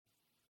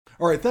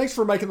All right, thanks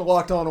for making the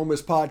Locked On Ole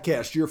Miss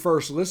podcast your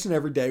first listen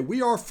every day.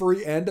 We are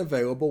free and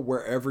available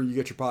wherever you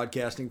get your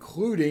podcast,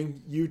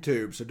 including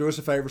YouTube. So do us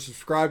a favor,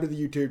 subscribe to the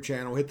YouTube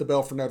channel, hit the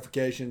bell for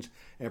notifications,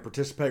 and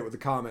participate with the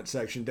comment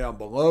section down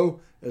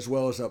below, as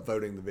well as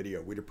upvoting the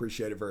video. We'd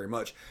appreciate it very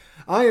much.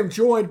 I am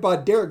joined by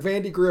Derek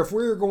Vandegrift.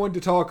 We're going to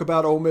talk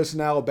about Ole Miss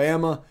and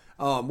Alabama.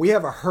 We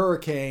have a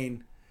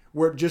hurricane.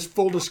 We're just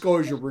full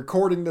disclosure,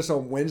 recording this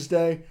on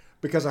Wednesday,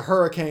 because a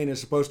hurricane is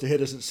supposed to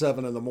hit us at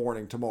 7 in the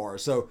morning tomorrow.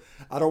 So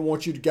I don't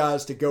want you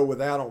guys to go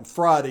without on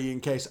Friday in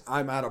case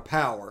I'm out of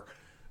power.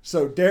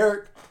 So,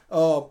 Derek,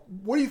 what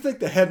do you think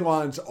the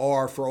headlines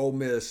are for Ole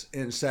Miss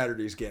in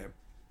Saturday's game?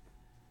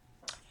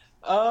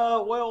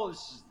 Well,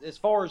 as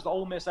far as the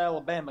Ole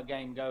Miss-Alabama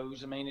game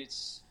goes, I mean,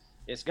 it's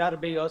got to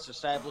be us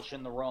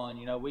establishing the run.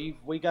 You know,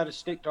 we got to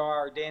stick to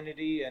our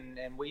identity, and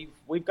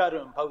we've got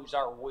to impose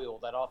our will.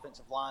 That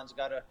offensive line's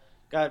got to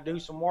do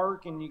some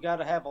work, and you got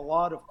to have a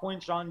lot of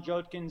Quinshon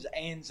Judkins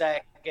and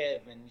Zach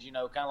Evans, you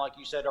know, kind of like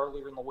you said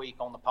earlier in the week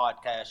on the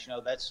podcast. You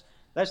know, that's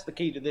the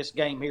key to this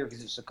game here,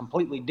 because it's a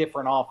completely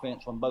different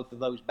offense when both of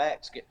those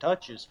backs get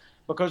touches,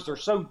 because they're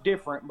so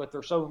different, but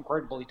they're so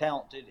incredibly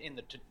talented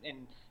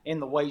in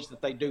the ways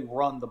that they do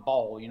run the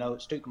ball. You know,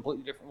 it's two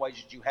completely different ways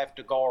that you have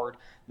to guard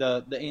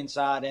the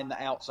inside and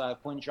the outside.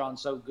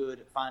 Quinshon's so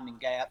good at finding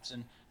gaps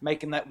and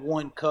making that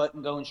one cut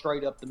and going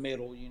straight up the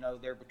middle, you know,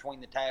 there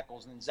between the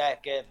tackles. And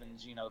Zach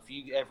Evans, you know, if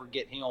you ever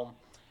get him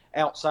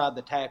outside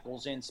the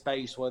tackles in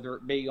space, whether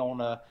it be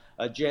on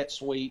a jet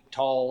sweep,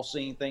 toss,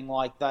 anything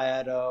like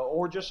that,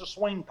 or just a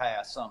swing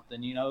pass,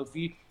 something, you know, if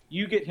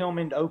you get him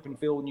into open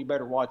field, and you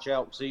better watch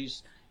out,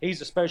 because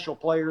he's a special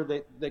player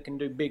that can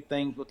do big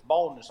things with the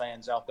ball in his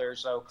hands out there.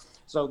 So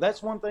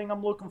that's one thing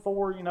I'm looking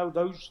for. You know,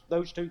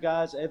 those two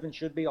guys, Evans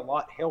should be a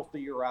lot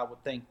healthier, I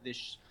would think,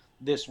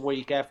 this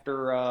week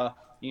after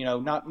you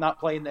know, not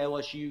playing the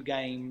LSU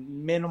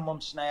game,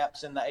 minimum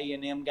snaps in the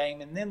A&M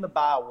game, and then the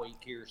bye week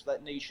here. So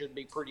that knee should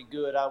be pretty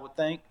good, I would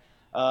think.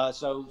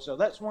 So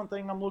that's one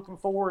thing I'm looking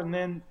for. And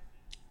then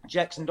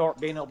Jackson Dart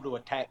being able to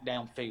attack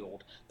downfield.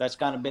 That's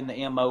kind of been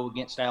the MO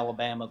against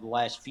Alabama the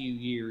last few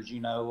years,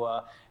 you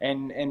know.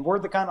 And we're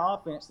the kind of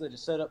offense that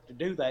is set up to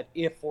do that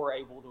if we're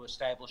able to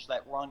establish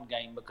that run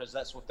game, because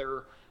that's what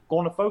they're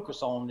going to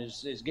focus on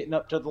is getting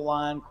up to the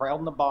line,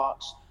 crowding the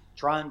box,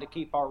 trying to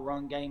keep our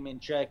run game in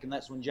check. And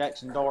that's when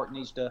Jackson Dart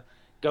needs to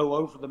go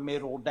over the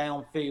middle,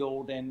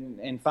 downfield,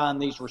 and find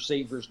these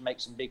receivers to make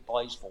some big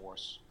plays for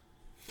us.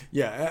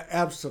 Yeah,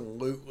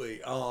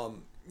 absolutely.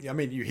 I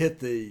mean, you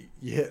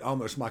hit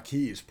almost my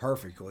keys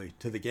perfectly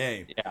to the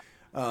game.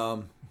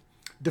 Yeah.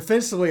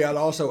 Defensively, I'd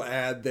also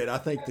add that I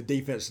think the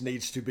defense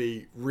needs to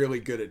be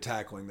really good at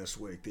tackling this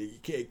week.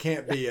 It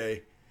can't be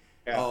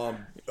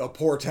a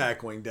poor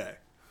tackling day.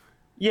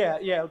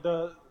 Yeah.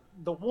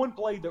 The one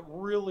play that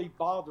really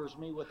bothers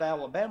me with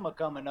Alabama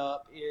coming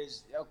up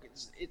is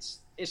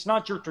it's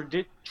not your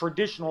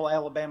traditional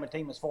Alabama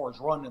team as far as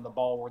running the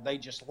ball, where they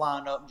just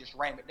line up and just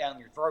ram it down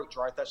your throats,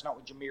 right? That's not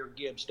what Jahmyr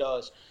Gibbs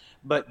does.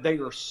 But they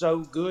are so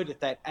good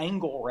at that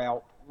angle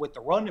route with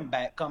the running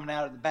back coming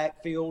out of the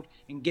backfield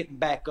and getting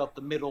back up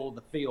the middle of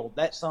the field.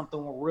 That's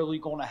something we're really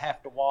going to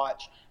have to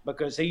watch,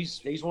 because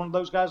he's one of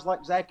those guys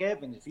like Zach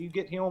Evans. If you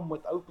get him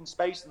with open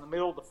space in the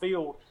middle of the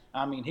field,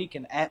 I mean, he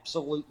can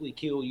absolutely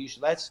kill you. So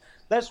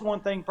that's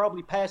one thing,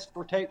 probably pass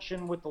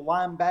protection with the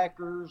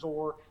linebackers,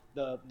 or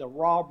the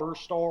robber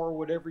star,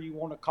 whatever you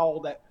want to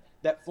call that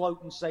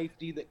floating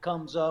safety that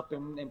comes up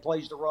and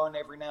plays the run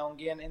every now and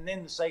again, and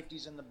then the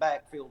safeties in the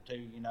backfield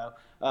too. You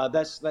know,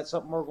 that's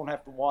something we're going to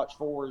have to watch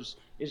for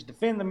is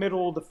defend the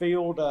middle of the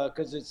field,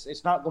 because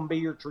it's not going to be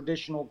your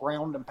traditional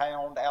ground and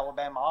pound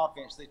Alabama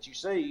offense that you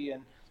see.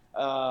 And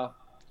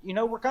you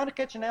know, we're kind of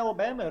catching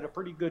Alabama at a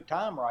pretty good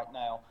time right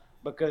now,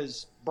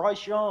 because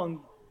Bryce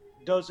Young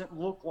doesn't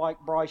look like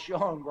Bryce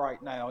Young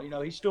right now. You know,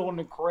 he's still an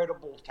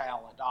incredible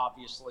talent,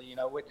 obviously. You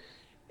know,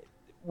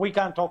 we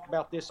kind of talked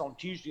about this on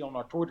Tuesday on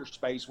our Twitter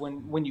space.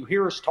 When you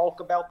hear us talk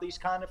about these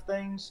kind of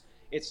things,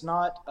 it's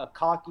not a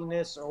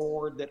cockiness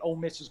or that Ole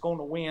Miss is going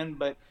to win,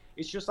 but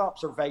it's just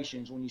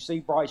observations. When you see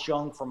Bryce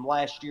Young from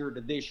last year to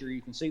this year,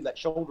 you can see that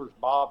shoulder's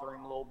bothering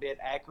a little bit,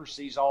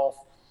 accuracy's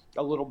off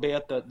a little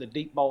bit, the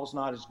deep ball's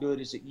not as good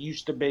as it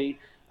used to be.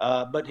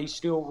 But he's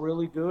still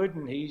really good,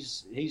 and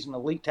he's an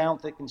elite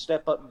talent that can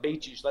step up and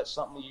beat you. So that's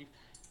something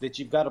that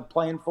you've got to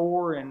plan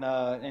for and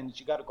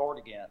you got to guard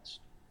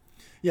against.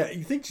 Yeah,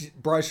 you think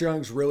Bryce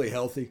Young's really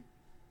healthy?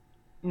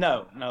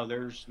 No,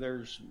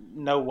 there's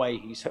no way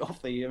he's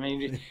healthy. I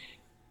mean,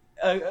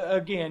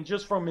 again,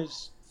 just from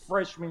his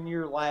freshman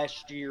year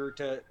last year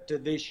to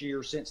this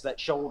year, since that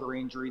shoulder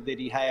injury that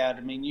he had,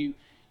 I mean,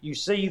 you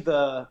see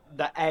the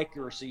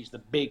accuracy is the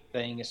big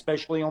thing,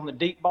 especially on the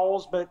deep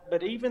balls,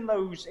 but even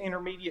those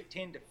intermediate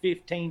 10 to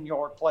 15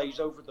 yard plays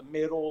over the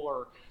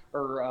middle,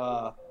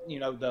 or you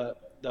know,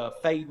 the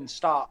fade and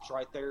stops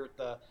right there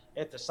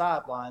at the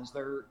sidelines,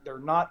 they're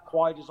not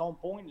quite as on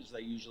point as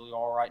they usually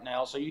are right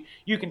now. So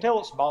you can tell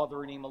it's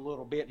bothering him a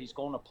little bit. He's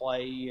going to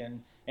play,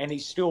 and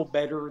he's still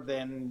better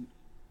than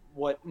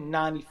what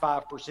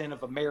 95%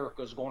 of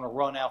America is going to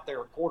run out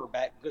there at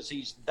quarterback because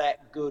he's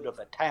that good of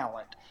a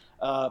talent.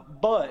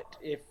 But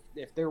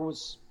if there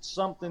was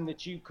something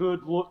that you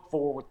could look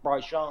for with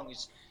Bryce Young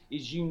is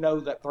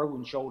that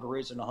throwing shoulder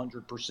isn't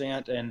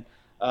 100%, and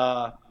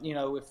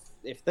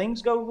if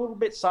things go a little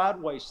bit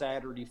sideways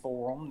Saturday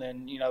for him,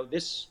 then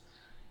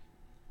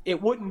it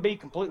wouldn't be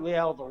completely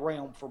out of the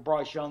realm for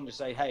Bryce Young to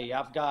say, hey,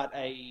 I've got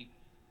a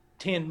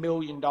 $10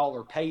 million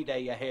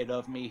payday ahead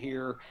of me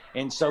here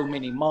in so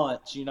many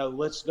months.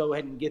 Let's go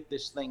ahead and get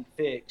this thing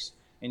fixed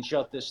and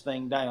shut this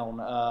thing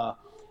down.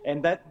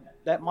 And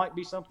that might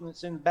be something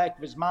that's in the back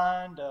of his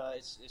mind.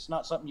 It's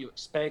not something you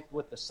expect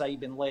with the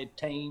Saban-led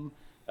team,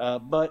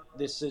 but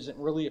this isn't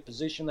really a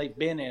position they've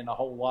been in a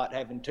whole lot,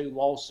 having 2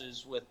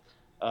 losses with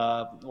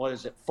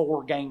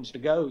 4 games to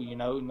go,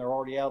 and they're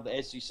already out of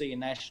the SEC and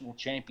national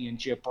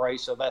championship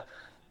race. So that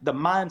the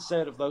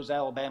mindset of those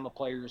Alabama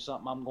players is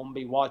something I'm going to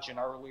be watching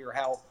earlier.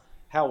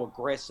 How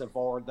aggressive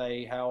are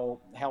they? How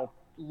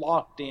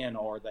locked in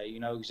are they?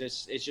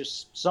 Because it's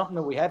just something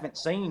that we haven't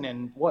seen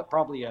in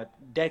probably a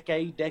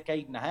decade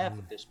and a half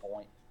at this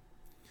point.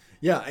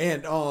 Yeah,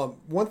 and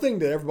one thing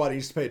that everybody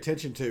needs to pay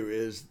attention to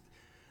is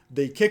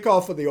the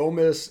kickoff of the Ole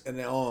Miss and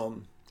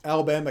the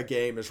Alabama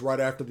game is right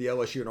after the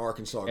LSU and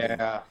Arkansas game.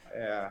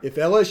 Yeah. If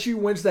LSU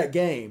wins that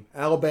game,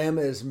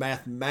 Alabama is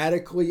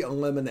mathematically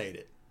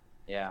eliminated.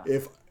 Yeah.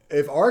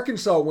 If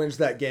Arkansas wins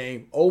that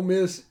game, Ole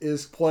Miss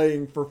is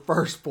playing for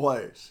first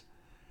place.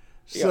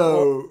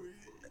 So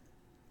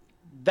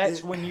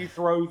that's when you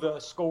throw the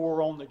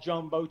score on the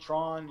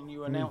Jumbotron and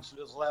you announce it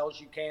as loud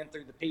as you can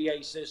through the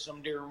PA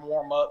system during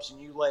warm-ups,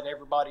 and you let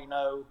everybody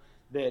know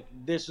that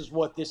this is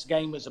what this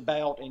game is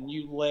about, and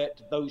you let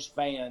those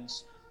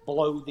fans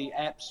blow the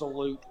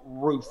absolute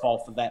roof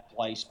off of that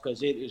place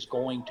because it is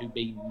going to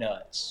be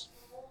nuts.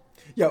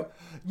 Yeah,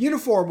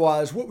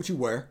 uniform-wise, what would you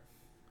wear?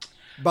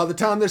 By the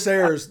time this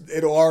airs,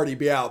 it'll already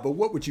be out, but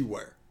what would you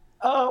wear?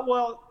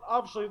 Well,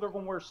 obviously they're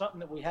going to wear something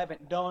that we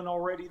haven't done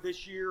already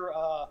this year.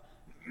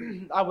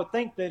 I would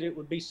think that it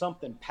would be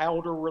something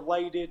powder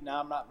related.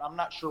 Now I'm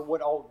not sure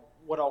what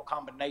all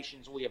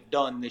combinations we have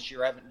done this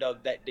year. I haven't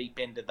dug that deep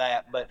into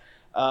that, but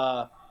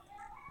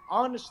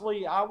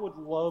honestly, I would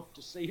love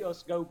to see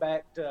us go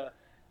back to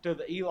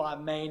the Eli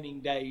Manning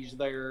days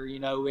there,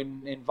 in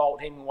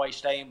Vaught Hemingway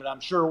Stadium. But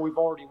I'm sure we've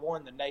already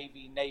won the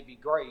Navy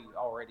gray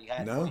already,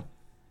 haven't we? No,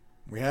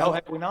 we haven't. Oh,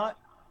 have we not?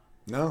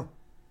 No.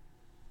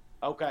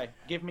 Okay,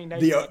 give me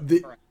Navy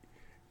gray.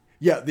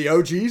 Yeah, the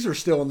OGs are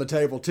still on the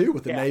table too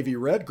with the Navy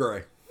red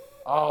gray.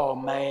 Oh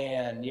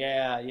man,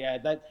 yeah,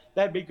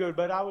 that'd be good.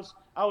 But I was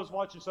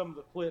watching some of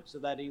the clips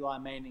of that Eli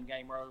Manning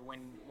game earlier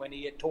when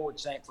he hit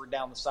towards Sanford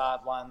down the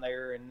sideline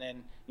there, and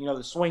then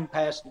the swing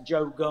pass to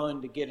Joe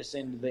Gunn to get us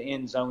into the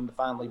end zone to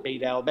finally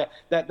beat Alabama.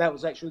 That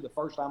was actually the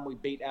first time we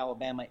beat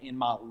Alabama in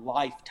my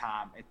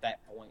lifetime. At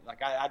that point,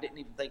 like I didn't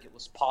even think it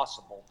was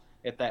possible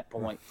at that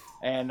point.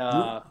 And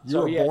you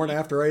were born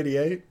after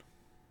 '88.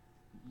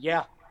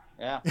 Yeah.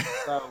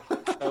 So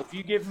if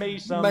you give me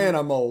some, man,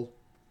 I'm old.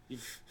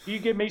 If you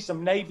give me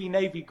some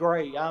Navy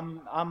gray,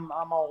 I'm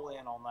all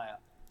in on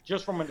that.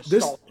 Just from a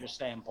nostalgia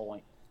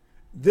standpoint.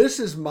 This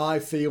is my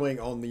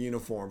feeling on the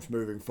uniforms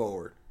moving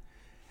forward.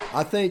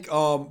 I think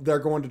they're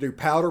going to do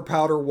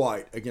powder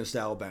white against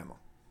Alabama.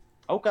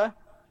 Okay.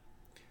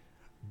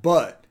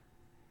 But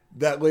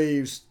that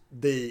leaves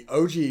the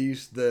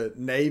OGs, the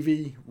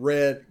Navy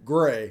red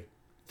gray,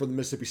 for the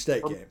Mississippi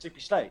State game.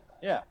 Mississippi State,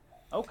 yeah.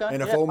 Okay.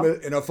 And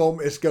if Ole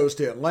Miss goes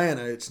to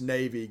Atlanta, it's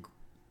Navy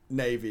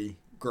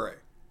gray.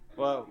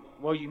 Well,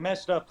 you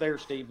messed up there,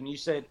 Stephen. You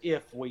said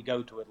if we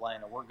go to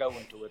Atlanta, we're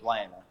going to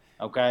Atlanta.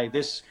 Okay,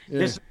 this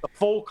is the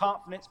full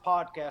confidence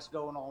podcast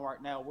going on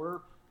right now.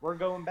 We're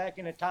going back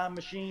in a time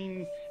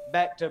machine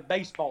back to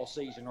baseball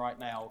season right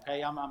now.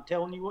 Okay, I'm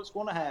telling you what's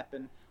going to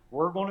happen.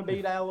 We're going to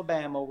beat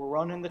Alabama. We're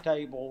running the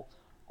table.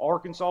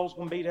 Arkansas is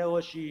going to beat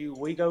LSU.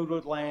 We go to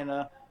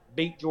Atlanta,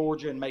 beat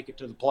Georgia, and make it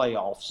to the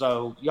playoffs.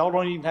 So y'all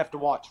don't even have to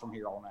watch from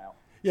here on out.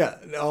 Yeah,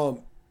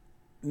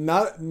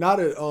 not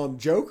a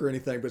joke or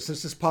anything, but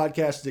since this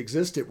podcast has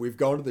existed, we've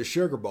gone to the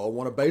Sugar Bowl,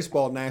 won a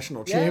baseball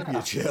national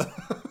championship.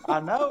 I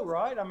know,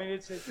 right? I mean,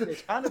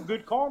 it's kind of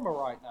good karma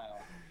right now.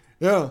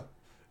 Yeah.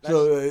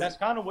 That's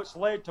kind of what's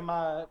led to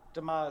my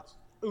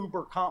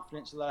uber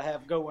confidence that I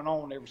have going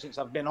on ever since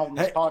I've been on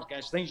this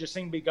podcast. Things just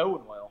seem to be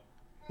going well.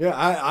 Yeah,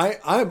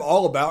 I'm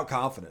all about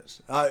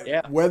confidence.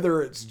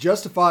 Whether it's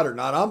justified or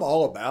not, I'm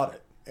all about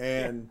it.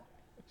 And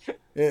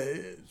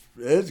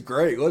it's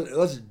great.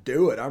 Let's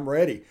do it. I'm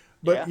ready.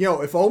 But,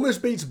 if Ole Miss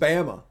beats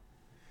Bama,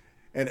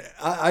 and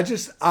I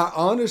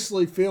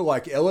honestly feel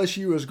like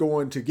LSU is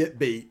going to get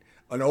beat,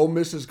 and Ole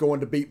Miss is going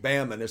to beat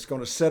Bama, and it's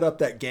going to set up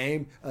that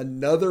game,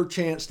 another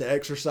chance to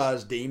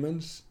exercise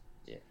demons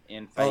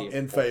in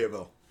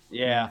Fayetteville.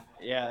 Yeah.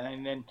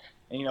 And then,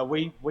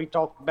 we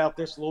talked about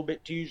this a little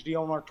bit Tuesday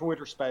on our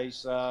Twitter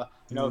space.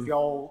 If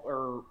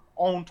y'all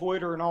on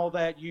Twitter and all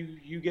that,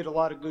 you get a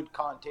lot of good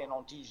content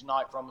on Tuesday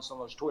night from us on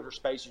those Twitter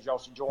spaces. You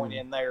also join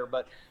in there.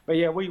 But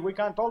yeah, we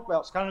kind of talked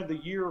about it's kind of the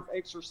year of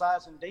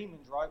exercising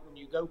demons, right? When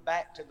you go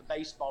back to the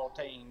baseball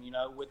team,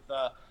 with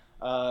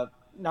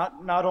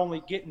not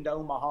only getting to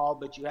Omaha,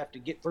 but you have to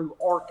get through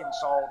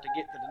Arkansas to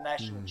get to the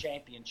national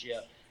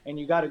championship. And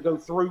you got to go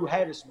through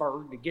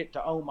Hattiesburg to get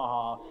to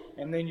Omaha.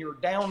 And then you're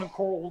down in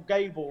Coral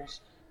Gables,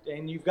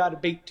 and you've got to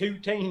beat two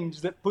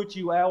teams that put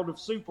you out of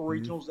super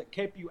regionals, that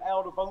kept you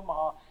out of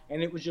Omaha.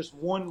 And it was just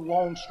one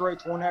long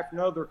stretch, one after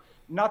another.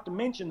 Not to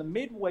mention the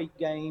midweight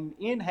game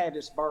in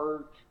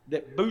Hattiesburg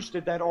that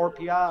boosted that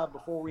RPI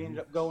before we ended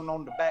up going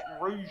on to Baton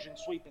Rouge and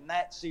sweeping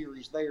that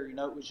series there.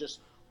 It was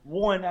just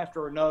one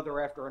after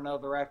another, after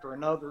another, after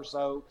another.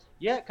 So,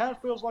 yeah, it kind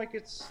of feels like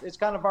it's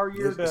kind of our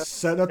year to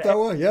set up that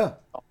way. Yeah.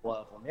 All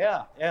of them.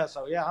 Yeah.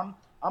 So, yeah,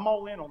 I'm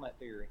all in on that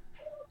theory.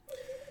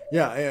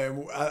 Yeah,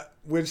 and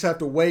we just have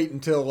to wait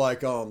until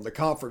the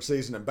conference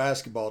season in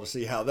basketball to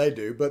see how they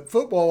do. But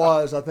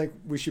football-wise, I think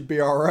we should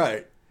be all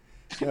right.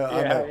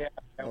 Yeah.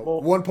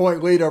 1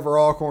 point lead over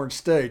Alcorn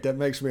State. That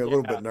makes me a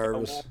little bit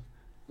nervous.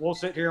 We'll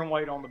sit here and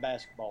wait on the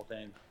basketball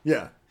team.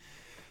 Yeah.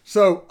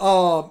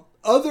 So,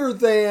 other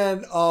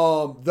than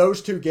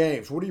those two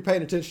games, what are you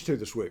paying attention to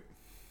this week?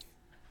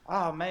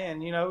 Oh,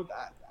 man,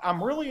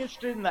 I'm really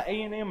interested in the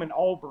A&M and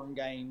Auburn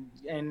game,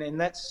 and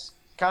that's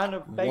kind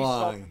of based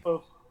off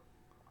of –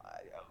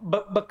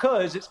 but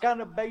because it's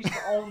kind of based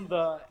on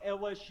the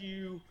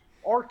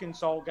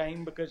LSU-Arkansas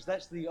game, because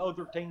that's the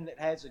other team that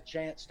has a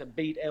chance to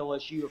beat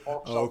LSU if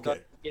Arkansas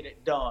doesn't get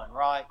it done,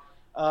 right?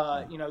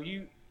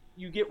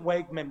 You get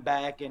Wegman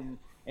back, and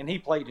he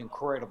played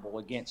incredible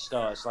against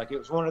us. It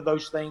was one of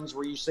those things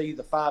where you see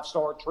the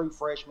five-star true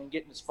freshman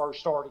getting his first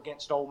start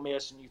against Ole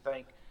Miss, and you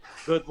think,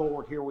 good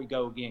Lord, here we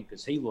go again,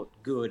 because he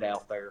looked good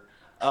out there.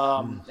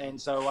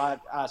 And so I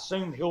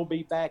assume he'll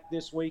be back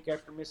this week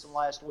after missing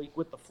last week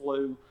with the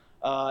flu.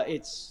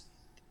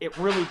 It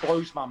really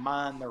blows my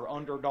mind they're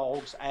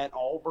underdogs at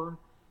Auburn.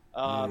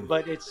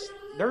 But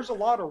there's a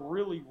lot of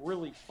really,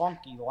 really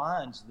funky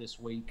lines this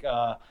week.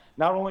 Not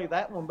only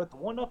that one, but the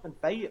one up in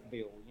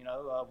Fayetteville.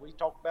 We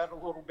talked about it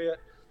a little bit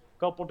a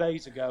couple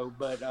days ago,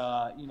 but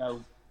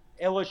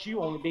LSU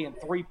only being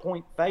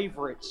 3-point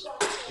favorites,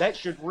 that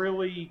should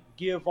really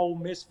give Ole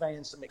Miss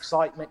fans some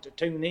excitement to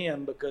tune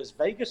in, because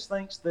Vegas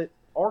thinks that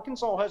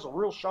Arkansas has a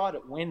real shot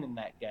at winning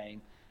that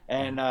game.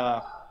 And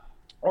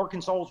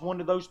Arkansas is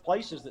one of those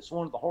places that's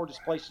one of the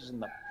hardest places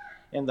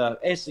in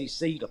the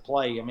SEC to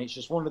play. I mean, it's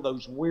just one of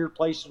those weird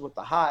places with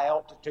the high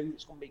altitude.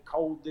 It's going to be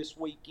cold this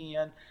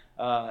weekend.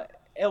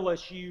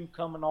 LSU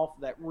coming off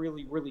of that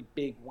really, really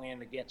big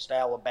win against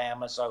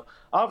Alabama. So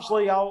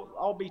obviously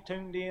I'll be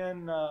tuned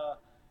in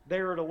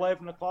there at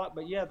 11 o'clock.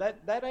 But yeah,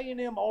 that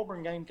A&M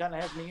Auburn game kind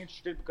of has me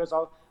interested, because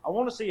I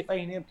want to see if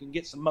A&M can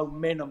get some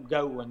momentum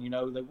going.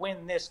 They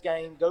win this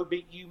game, go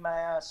beat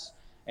UMass,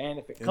 and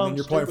if it comes, then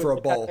you're playing for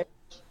a bowl.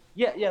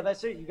 Yeah,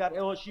 that's it. You got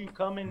LSU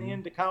coming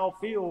into Kyle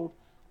Field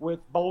with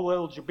bowl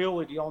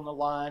eligibility on the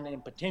line,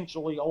 and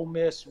potentially Ole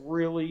Miss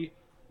really,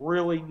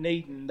 really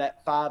needing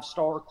that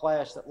five-star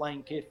class that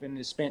Lane Kiffin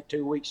has spent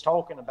 2 weeks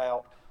talking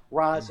about,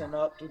 rising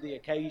up to the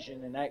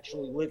occasion and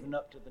actually living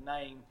up to the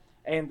name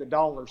and the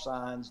dollar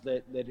signs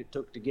that it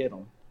took to get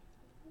them.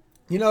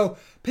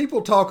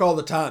 People talk all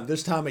the time.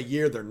 This time of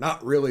year, they're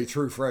not really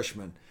true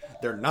freshmen.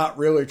 They're not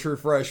really true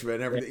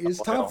freshmen. Everything.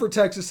 It's time for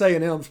Texas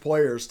A&M's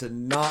players to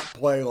not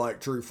play like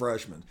true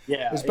freshmen.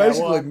 Yeah, it's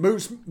basically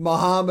Moose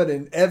Muhammad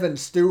and Evan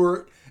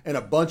Stewart and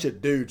a bunch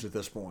of dudes at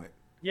this point.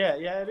 Yeah,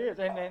 it is,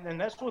 and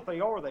that's what they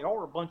are. They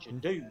are a bunch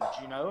of dudes,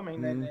 I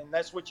mean, and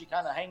that's what you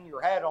kind of hang your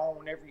hat on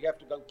whenever you have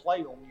to go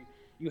play them.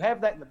 You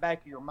have that in the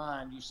back of your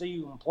mind. You see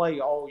them play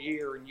all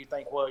year, and you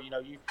think, well,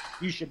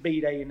 you should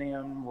beat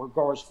A&M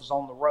regardless if it's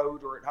on the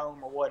road or at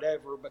home or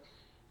whatever. But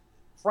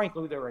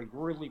frankly, they're a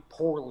really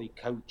poorly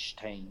coached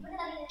team.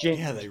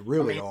 Yeah, they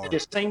really are. It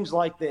just seems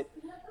like that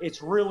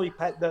it's really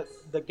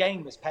the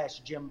game has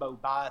passed Jimbo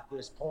by at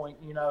this point,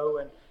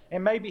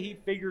 and maybe he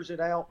figures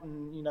it out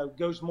and,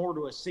 goes more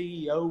to a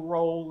CEO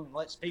role and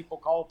lets people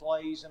call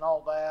plays and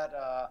all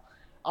that.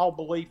 I'll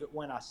believe it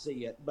when I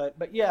see it. But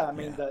yeah, I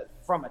mean,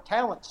 from a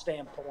talent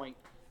standpoint,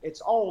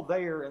 it's all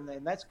there, and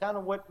then that's kind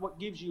of what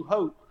gives you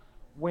hope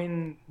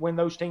when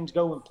those teams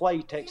go and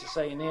play Texas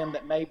A&M,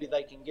 that maybe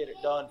they can get it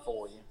done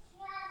for you.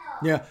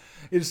 Yeah,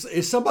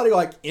 it's somebody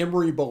like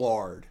Emory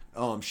Bellard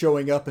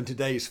showing up in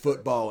today's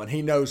football, and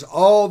he knows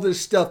all this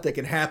stuff that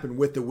can happen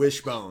with the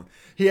wishbone.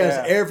 He has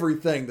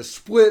everything, the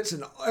splits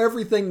and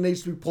everything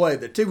needs to be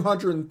played, the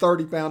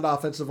 230-pound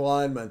offensive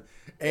lineman,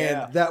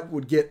 and that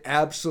would get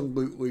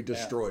absolutely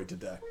destroyed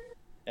today.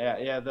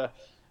 Yeah.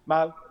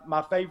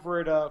 My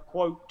favorite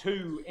quote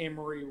to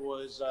Emory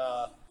was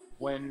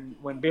when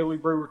Billy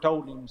Brewer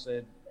told him,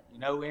 said,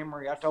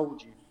 Emory, I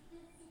told you,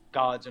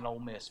 God's an Ole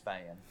Miss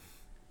fan.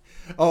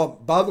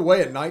 By the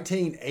way, in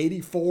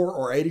 1984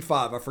 or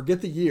 85, I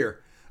forget the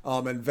year,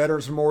 in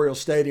Veterans Memorial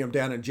Stadium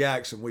down in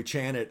Jackson, we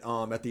chanted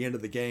at the end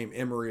of the game,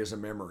 Emory is a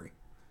memory.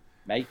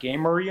 Make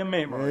Emory a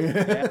memory.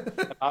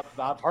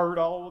 I've heard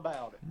all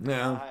about it.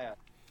 Yeah.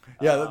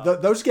 Yeah,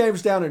 those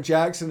games down in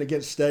Jackson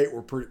against State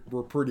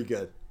were pretty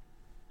good.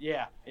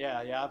 Yeah.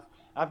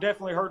 I've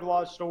definitely heard a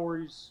lot of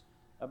stories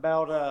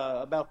about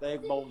the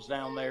Egg Bowls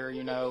down there.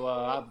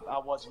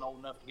 I wasn't old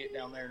enough to get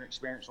down there and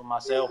experience them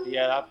myself.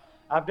 Yeah,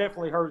 I've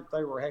definitely heard that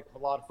they were a heck of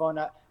a lot of fun.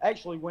 I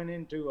actually went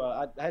into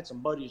I had some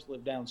buddies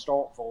live down in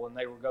Starkville, and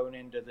they were going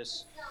into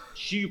this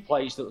shoe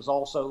place that was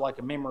also like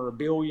a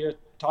memorabilia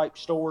type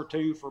store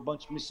too for a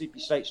bunch of Mississippi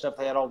State stuff.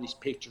 They had all these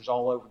pictures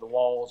all over the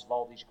walls of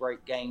all these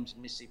great games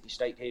in Mississippi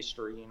State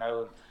history.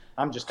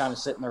 I'm just kind of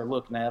sitting there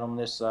looking at them.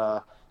 This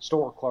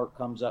store clerk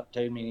comes up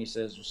to me and he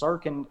says, "Well, sir,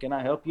 can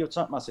I help you with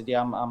something?" I said,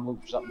 "Yeah, I'm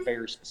looking for something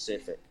very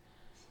specific."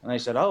 And they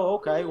said, "Oh,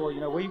 okay. Well,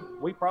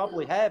 we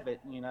probably have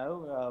it.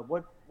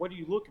 What are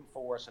you looking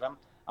for?" I said,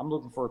 "I'm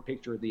looking for a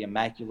picture of the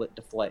Immaculate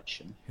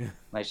Deflection." And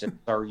they said,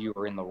 "Sir, you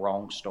are in the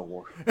wrong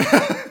store."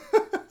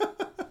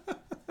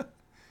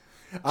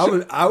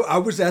 I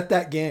was at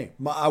that game.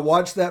 I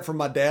watched that from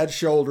my dad's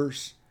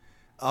shoulders.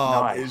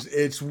 Nice.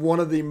 It's one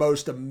of the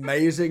most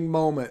amazing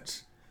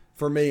moments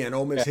for me in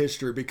Ole Miss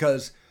history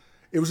because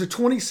it was a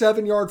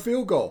 27-yard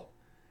field goal.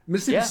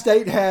 Mississippi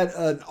State had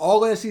an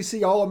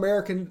all-SEC,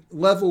 all-American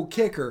level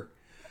kicker.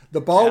 The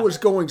ball was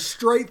going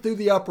straight through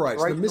the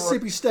uprights. The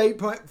Mississippi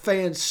State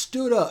fans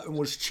stood up and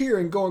was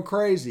cheering, going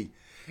crazy.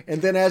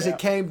 And then as it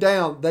came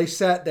down, they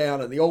sat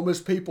down, and the Ole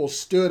Miss people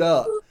stood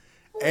up.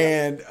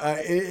 And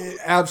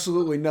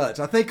absolutely nuts.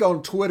 I think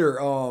on Twitter,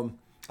 I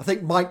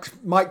think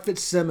Mike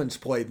Fitzsimmons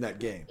played in that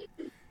game.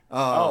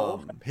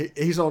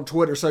 He's on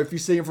Twitter, so if you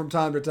see him from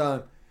time to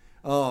time.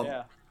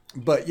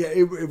 But yeah,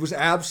 it was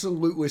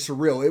absolutely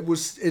surreal.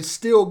 It's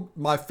still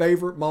my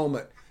favorite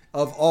moment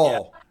of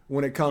all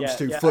when it comes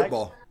to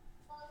football.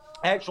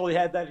 I actually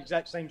had that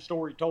exact same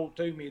story told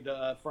to me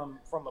from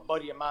a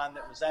buddy of mine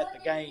that was at the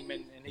game,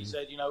 and he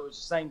said, it was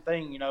the same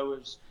thing. It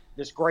was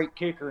this great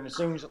kicker, and as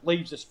soon as it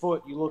leaves his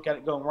foot, you look at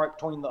it going right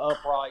between the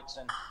uprights,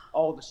 and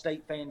all the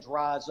State fans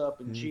rise up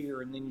and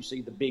cheer, and then you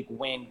see the big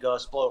wind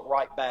gust blow it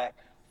right back,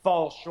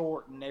 fall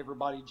short, and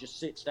everybody just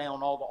sits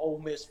down. All the Ole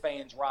Miss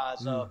fans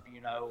rise up.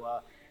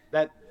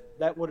 That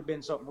would have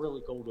been something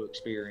really cool to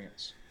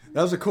experience.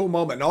 That was a cool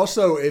moment. And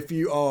also, if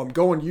you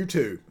go on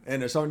YouTube,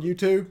 and it's on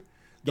YouTube,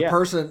 the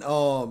person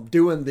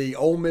doing the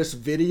Ole Miss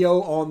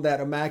video on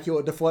that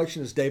Immaculate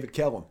Deflection is David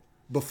Kellum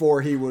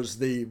before he was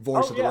the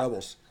voice of the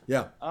Rebels.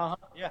 Yeah.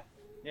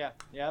 Yeah,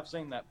 I've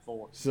seen that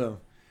before. So,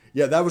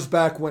 yeah, that was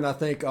back when I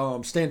think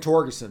Stan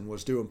Torgerson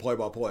was doing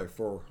play-by-play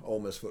for Ole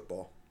Miss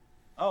football.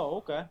 Oh,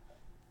 okay.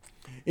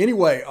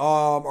 Anyway,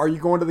 are you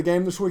going to the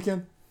game this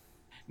weekend?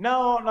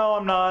 No,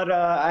 I'm not.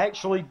 I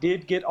actually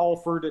did get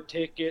offered a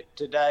ticket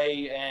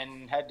today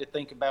and had to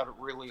think about it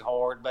really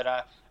hard, but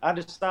I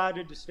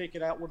decided to stick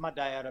it out with my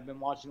dad. I've been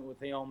watching it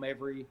with him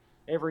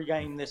every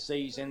game this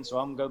season, so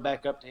I'm going to go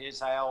back up to his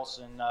house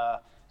and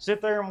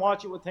sit there and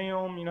watch it with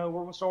him. We're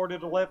going to start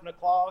at 11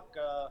 o'clock.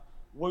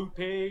 Woo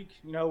Pig,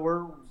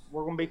 we're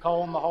going to be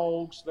calling the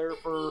Hogs there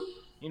for,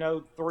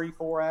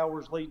 3-4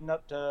 hours leading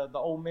up to the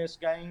Ole Miss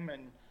game,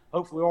 and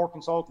hopefully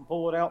Arkansas can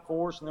pull it out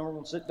for us, and then we're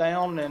going to sit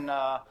down and,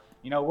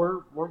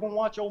 we're going to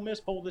watch Ole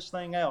Miss pull this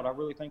thing out. I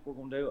really think we're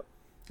going to do it.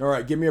 All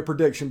right, give me a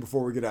prediction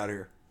before we get out of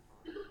here.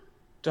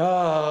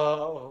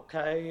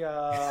 Okay.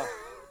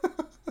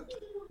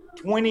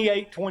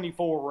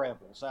 28-24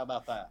 Rebels. How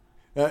about that?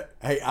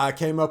 Hey, I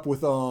came up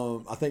with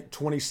I think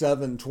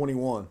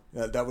 27-21.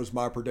 That was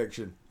my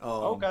prediction.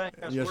 Okay.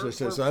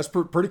 So that's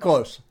pretty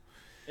close.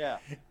 Yeah.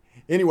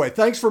 Anyway,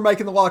 thanks for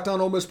making the Locked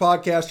On Ole Miss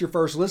podcast your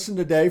first listen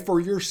today.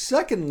 For your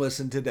second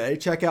listen today,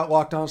 check out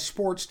Locked On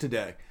Sports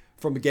Today.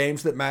 From the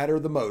games that matter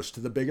the most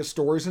to the biggest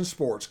stories in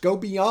sports, go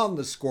beyond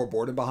the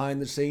scoreboard and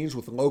behind the scenes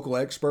with local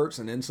experts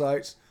and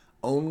insights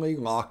only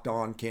Locked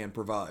On can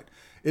provide.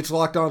 It's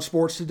Locked On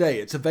Sports Today.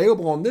 It's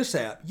available on this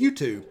app,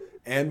 YouTube,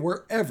 and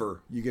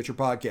wherever you get your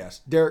podcasts.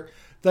 Derek,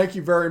 thank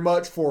you very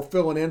much for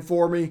filling in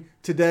for me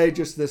today.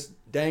 Just this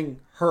dang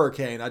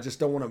hurricane. I just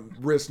don't want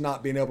to risk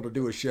not being able to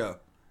do a show.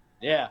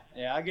 Yeah,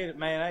 I get it,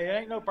 man. Hey, it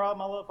ain't no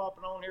problem. I love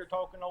hopping on here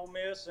talking Ole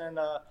Miss, and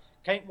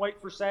can't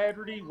wait for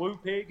Saturday. Woo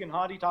Pig and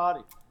Hotty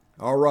Toddy.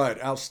 All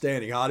right,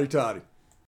 outstanding. Hotty Toddy.